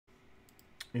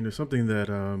Something that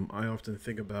I often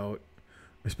think about,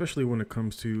 especially when it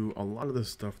comes to a lot of the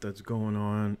stuff that's going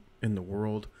on in the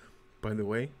world. By the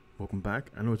way, welcome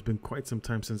back. I know it's been quite some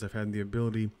time since I've had the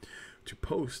ability to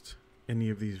post any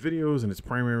of these videos, and it's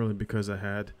primarily because I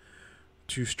had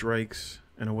two strikes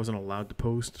and I wasn't allowed to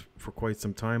post for quite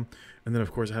some time. And then,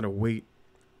 of course, I had to wait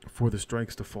for the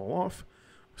strikes to fall off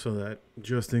so that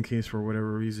just in case, for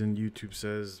whatever reason, YouTube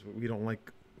says we don't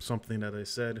like something that I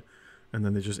said, and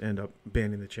then they just end up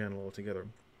banning the channel altogether.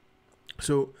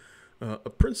 So, a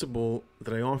principle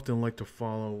that I often like to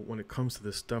follow when it comes to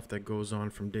this stuff that goes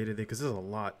on from day to day, because there's a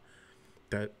lot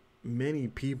that many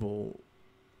people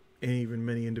and even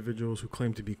many individuals who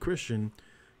claim to be Christian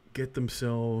get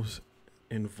themselves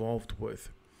involved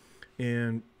with.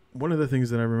 And one of the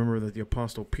things that I remember that the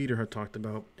Apostle Peter had talked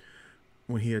about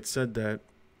when he had said that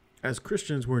as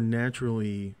Christians, we're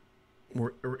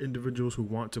individuals who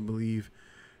want to believe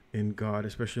in God,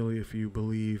 especially if you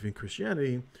believe in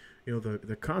Christianity.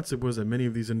 The concept was that many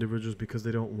of these individuals, because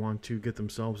they don't want to get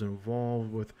themselves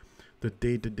involved with the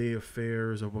day-to-day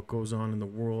affairs of what goes on in the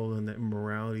world and the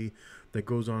immorality that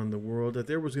goes on in the world, that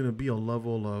there was going to be a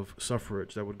level of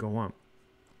suffrage that would go on.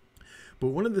 But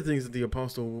one of the things that the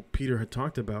Apostle Peter had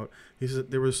talked about is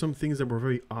that there were some things that were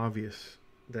very obvious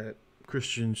that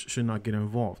Christians should not get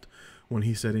involved. When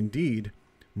he said, indeed,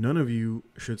 none of you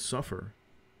should suffer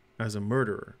as a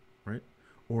murderer, right?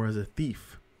 Or as a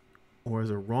thief, or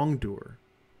as a wrongdoer.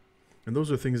 And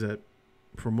those are things that,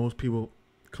 for most people,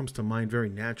 comes to mind very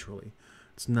naturally.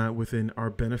 It's not within our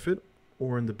benefit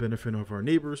or in the benefit of our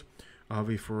neighbors,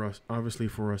 obviously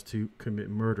for us to commit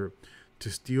murder, to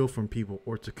steal from people,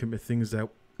 or to commit things that,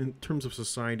 in terms of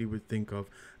society, would think of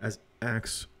as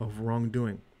acts of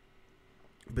wrongdoing.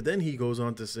 But then he goes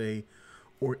on to say,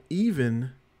 or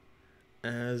even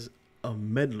as a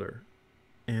meddler.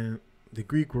 And the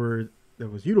Greek word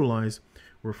that was utilized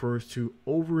refers to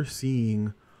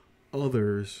overseeing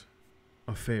others'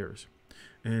 affairs.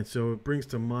 And so it brings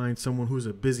to mind someone who's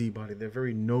a busybody. They're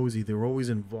very nosy. They're always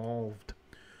involved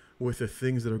with the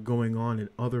things that are going on in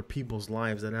other people's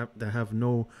lives that have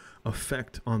no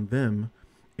effect on them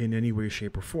in any way,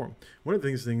 shape, or form. One of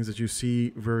the things that you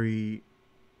see very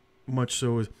much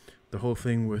so is the whole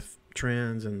thing with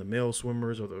trans and the male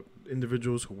swimmers, or the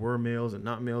individuals who were males and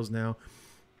not males now.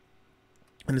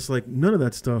 And it's like none of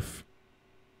that stuff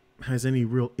has any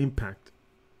real impact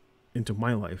into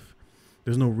my life.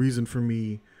 There's no reason for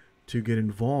me to get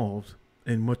involved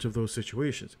in much of those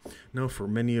situations. Now, for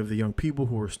many of the young people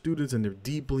who are students and they're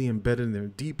deeply embedded and they're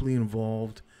deeply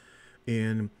involved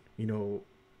in,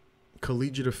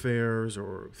 collegiate affairs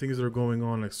or things that are going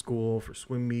on at school for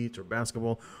swim meets or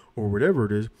basketball or whatever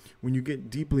it is, when you get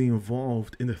deeply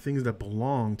involved in the things that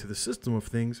belong to the system of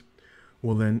things,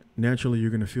 well, then naturally you're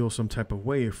going to feel some type of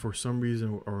way if for some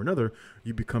reason or another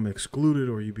you become excluded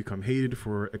or you become hated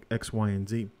for X, Y, and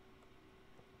Z.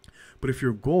 But if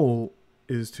your goal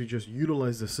is to just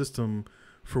utilize the system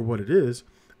for what it is,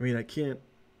 I can't,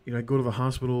 I go to the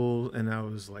hospital and I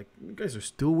was like, you guys are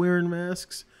still wearing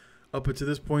masks up until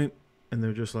this point? And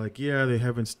they're just like, yeah, they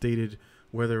haven't stated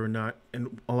whether or not.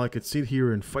 And all I could sit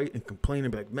here and fight and complain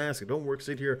and be like, mask, it don't work.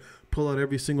 Sit here, pull out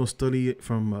every single study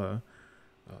from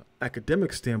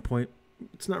academic standpoint.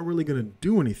 It's not really going to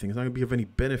do anything. It's not going to be of any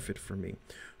benefit for me.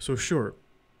 So sure,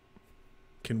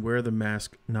 can wear the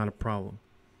mask, not a problem.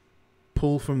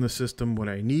 Pull from the system what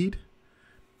I need,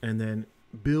 and then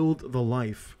build the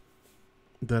life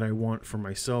that I want for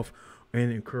myself, and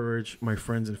encourage my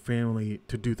friends and family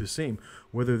to do the same.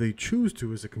 Whether they choose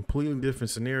to is a completely different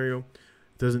scenario.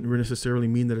 Doesn't necessarily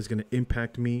mean that it's going to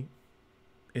impact me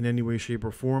in any way, shape,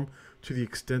 or form, to the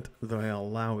extent that I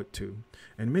allow it to.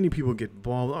 And many people get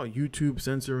involved, YouTube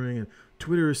censoring and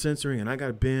Twitter is censoring, and I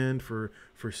got banned for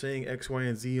saying X, Y,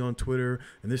 and Z on Twitter,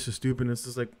 and this is stupid. And it's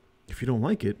just like, if you don't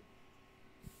like it,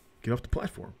 get off the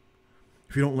platform.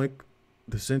 If you don't like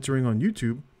the censoring on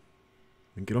YouTube,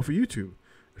 then get off of YouTube.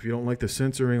 If you don't like the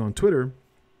censoring on Twitter,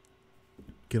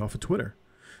 get off of Twitter.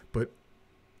 But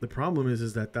the problem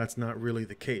is that that's not really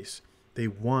the case. They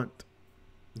want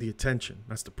the attention.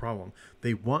 That's the problem.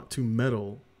 They want to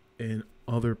meddle in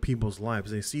other people's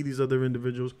lives. They see these other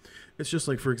individuals. It's just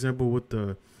like, for example, with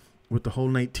the whole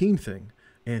 19 thing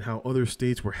and how other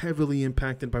states were heavily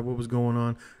impacted by what was going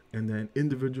on. And then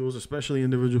individuals, especially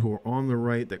individuals who are on the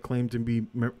right that claim to be,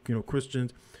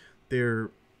 Christians,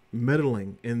 they're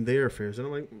meddling in their affairs. And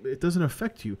I'm like, it doesn't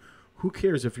affect you. Who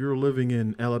cares if you're living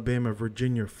in Alabama,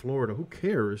 Virginia, Florida? Who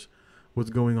cares what's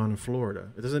going on in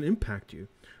Florida? It doesn't impact you.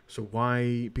 So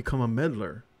why become a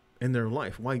meddler in their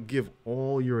life? Why give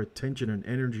all your attention and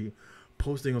energy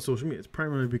posting on social media? It's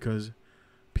primarily because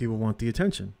people want the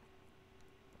attention.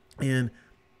 And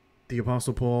the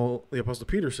Apostle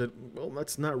Peter said, well,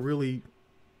 that's not really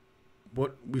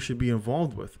what we should be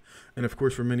involved with. And of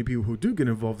course, for many people who do get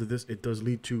involved in this, it does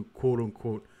lead to quote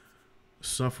unquote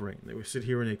suffering. They would sit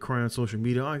here and they cry on social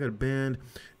media, oh, I got banned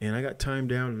and I got timed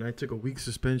down and I took a week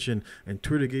suspension and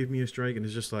Twitter gave me a strike, and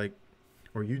it's just like,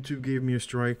 or YouTube gave me a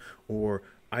strike, or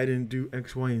I didn't do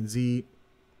X, Y, and Z.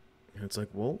 And it's like,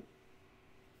 well,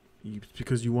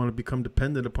 because you want to become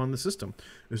dependent upon the system.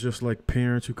 It's just like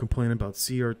parents who complain about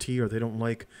CRT, or they don't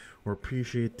like or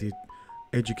appreciate the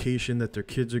education that their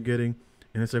kids are getting.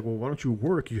 And it's like, well, why don't you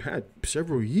work? You had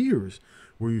several years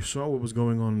where you saw what was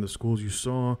going on in the schools. You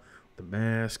saw the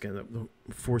mask and the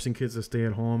forcing kids to stay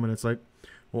at home. And it's like,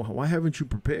 well, why haven't you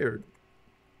prepared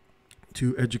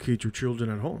to educate your children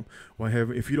at home?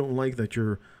 If you don't like that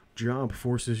your job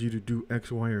forces you to do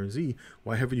X, Y, or Z,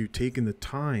 why haven't you taken the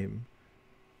time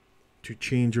to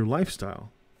change your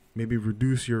lifestyle? Maybe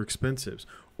reduce your expenses,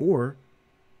 or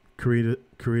create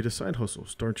a side hustle,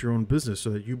 start your own business so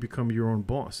that you become your own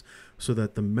boss, so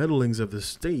that the meddlings of the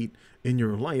state in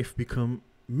your life become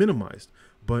minimized.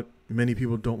 But many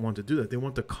people don't want to do that. They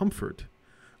want the comfort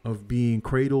of being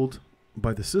cradled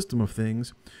by the system of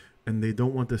things, and they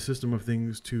don't want the system of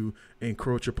things to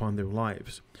encroach upon their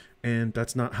lives. And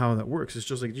that's not how that works. It's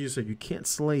just like Jesus said, you can't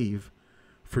slave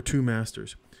for two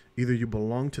masters. Either you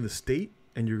belong to the state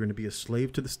and you're going to be a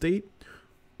slave to the state,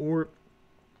 or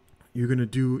you're going to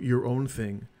do your own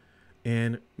thing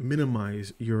and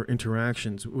minimize your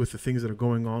interactions with the things that are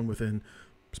going on within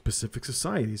specific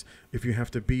societies. If you have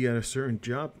to be at a certain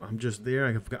job, I'm just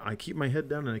there. I keep my head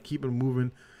down and I keep it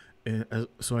moving,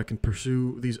 so I can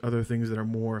pursue these other things that are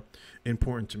more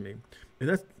important to me.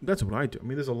 And that's what I do. I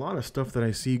mean, there's a lot of stuff that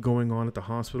I see going on at the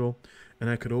hospital, and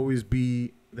I could always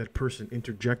be that person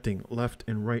interjecting left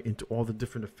and right into all the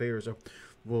different affairs of,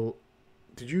 well,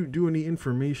 did you do any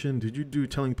information? Did you do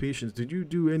telling patients? Did you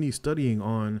do any studying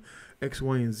on X,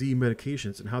 Y, and Z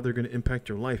medications and how they're going to impact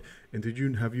your life? And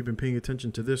have you been paying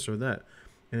attention to this or that?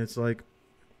 And it's like,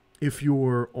 if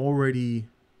you're already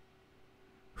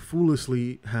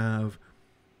foolishly have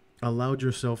allowed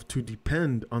yourself to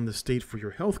depend on the state for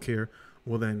your health care,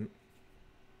 well, then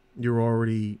you're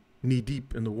already knee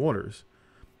deep in the waters.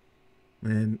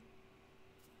 And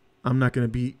I'm not going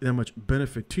to be that much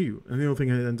benefit to you. And the only thing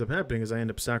that ends up happening is I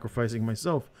end up sacrificing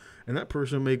myself. And that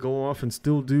person may go off and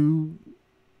still do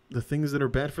the things that are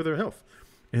bad for their health.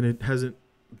 And it hasn't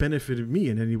benefited me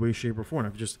in any way, shape, or form.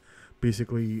 I've just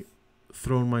basically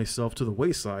thrown myself to the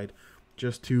wayside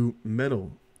just to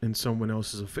meddle in someone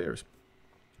else's affairs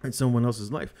and someone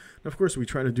else's life. And of course, we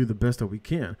try to do the best that we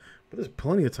can. But there's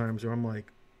plenty of times where I'm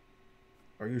like,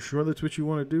 are you sure that's what you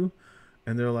want to do?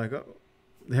 And they're like, oh,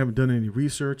 they haven't done any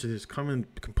research. They just come in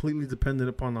completely dependent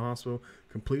upon the hospital,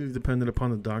 completely dependent upon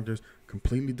the doctors,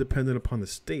 completely dependent upon the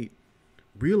state,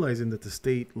 realizing that the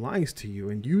state lies to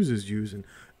you and uses you and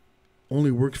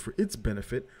only works for its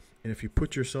benefit. And if you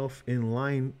put yourself in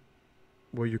line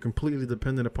where you're completely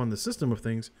dependent upon the system of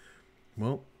things,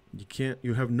 well,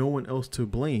 you have no one else to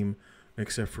blame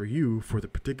except for you for the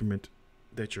predicament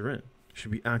that you're in. You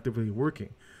should be actively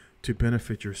working to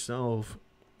benefit yourself,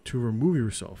 to remove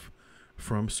yourself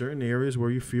from certain areas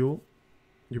where you feel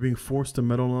you're being forced to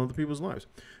meddle in other people's lives.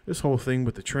 This whole thing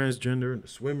with the transgender and the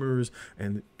swimmers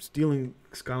and stealing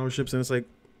scholarships, and it's like,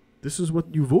 this is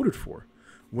what you voted for.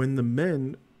 When the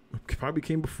men probably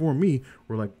came before me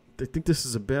were like, they think this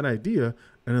is a bad idea,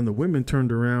 and then the women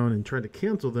turned around and tried to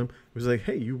cancel them. It was like,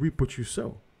 hey, you reap what you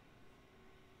sow.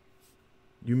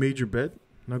 You made your bed,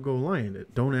 now go lie in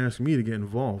it. Don't ask me to get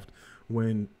involved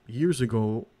when years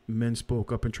ago men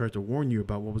spoke up and tried to warn you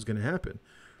about what was going to happen.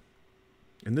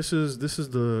 And this is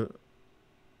the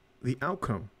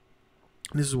outcome.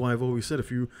 This is why I've always said,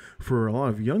 for a lot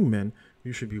of young men,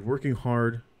 you should be working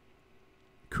hard,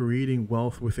 creating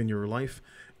wealth within your life,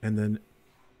 and then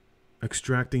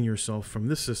extracting yourself from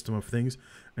this system of things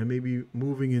and maybe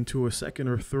moving into a second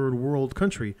or third world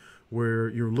country where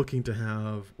you're looking to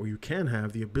have, or you can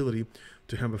have, the ability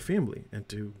to have a family and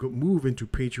to move into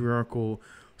patriarchal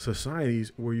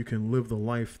societies where you can live the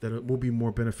life that will be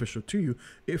more beneficial to you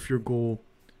if your goal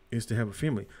is to have a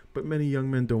family. But many young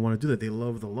men don't want to do that. They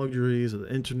love the luxuries of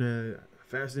the internet,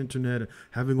 fast internet,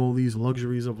 having all these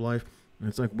luxuries of life. And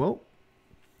it's like, well,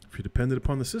 if you're dependent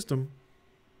upon the system,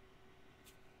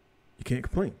 you can't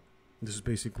complain. This is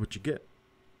basically what you get.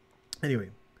 Anyway,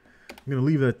 I'm going to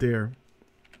leave that there.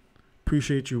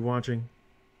 Appreciate you watching,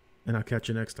 and I'll catch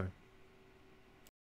you next time.